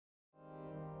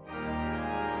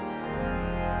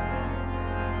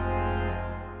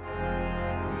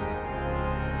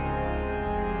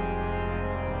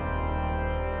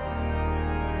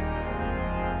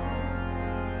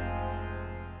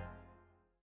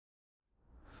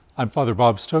I'm Father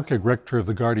Bob Stokig, rector of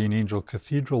the Guardian Angel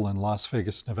Cathedral in Las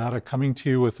Vegas, Nevada, coming to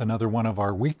you with another one of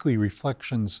our weekly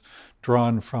reflections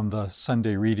drawn from the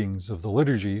Sunday readings of the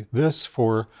liturgy. This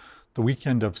for the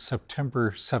weekend of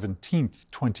September 17th,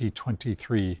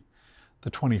 2023,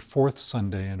 the 24th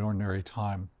Sunday in Ordinary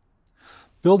Time.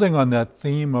 Building on that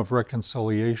theme of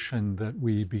reconciliation that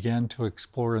we began to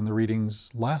explore in the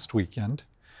readings last weekend,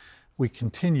 we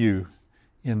continue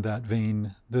in that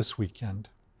vein this weekend.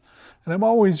 And I'm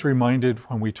always reminded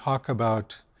when we talk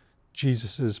about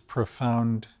Jesus'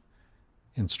 profound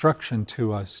instruction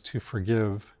to us to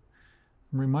forgive,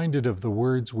 I'm reminded of the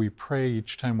words we pray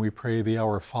each time we pray the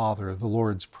Our Father, the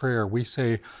Lord's Prayer. We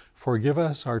say, "Forgive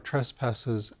us our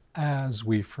trespasses as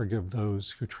we forgive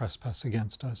those who trespass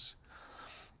against us."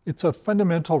 It's a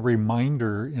fundamental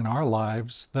reminder in our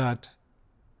lives that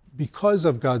because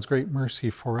of God's great mercy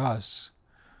for us,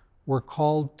 we're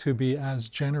called to be as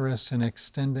generous in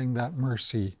extending that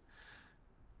mercy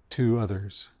to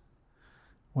others.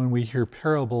 When we hear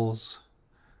parables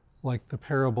like the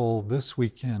parable this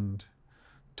weekend,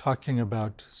 talking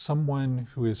about someone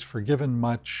who is forgiven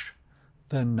much,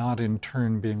 then not in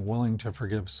turn being willing to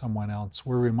forgive someone else,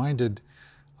 we're reminded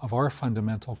of our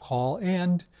fundamental call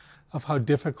and of how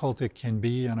difficult it can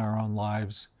be in our own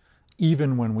lives,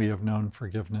 even when we have known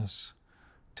forgiveness,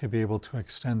 to be able to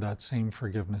extend that same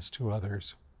forgiveness to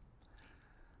others.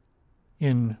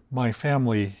 In my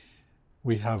family,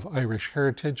 we have Irish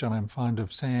heritage, and I'm fond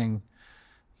of saying,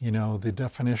 the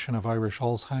definition of Irish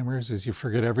Alzheimer's is you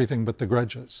forget everything but the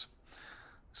grudges.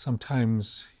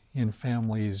 Sometimes in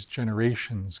families,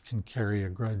 generations can carry a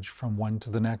grudge from one to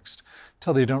the next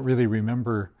till they don't really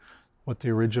remember what the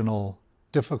original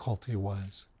difficulty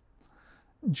was.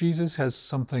 Jesus has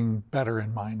something better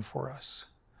in mind for us.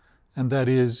 And that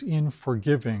is, in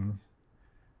forgiving,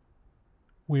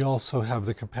 we also have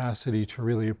the capacity to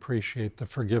really appreciate the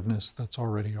forgiveness that's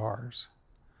already ours.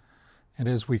 And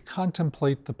as we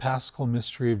contemplate the paschal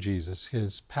mystery of Jesus,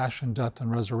 his passion, death, and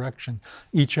resurrection,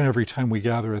 each and every time we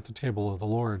gather at the table of the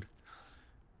Lord,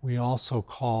 we also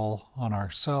call on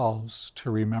ourselves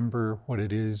to remember what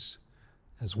it is,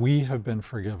 as we have been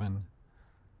forgiven,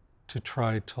 to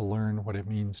try to learn what it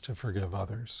means to forgive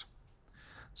others.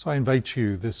 So I invite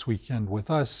you this weekend with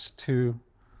us to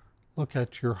look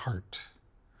at your heart.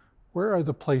 Where are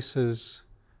the places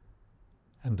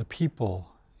and the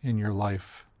people in your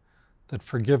life that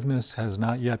forgiveness has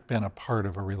not yet been a part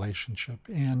of a relationship?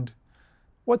 And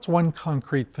what's one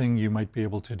concrete thing you might be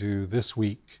able to do this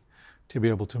week to be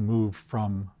able to move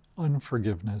from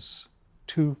unforgiveness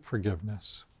to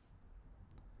forgiveness?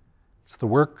 It's the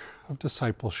work of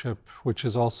discipleship, which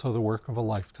is also the work of a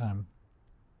lifetime.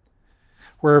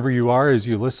 Wherever you are as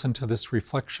you listen to this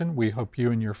reflection, we hope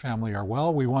you and your family are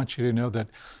well. We want you to know that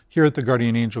here at the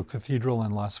Guardian Angel Cathedral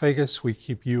in Las Vegas, we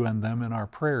keep you and them in our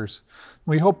prayers.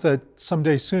 We hope that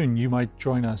someday soon you might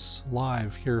join us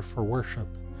live here for worship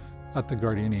at the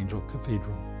Guardian Angel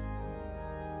Cathedral.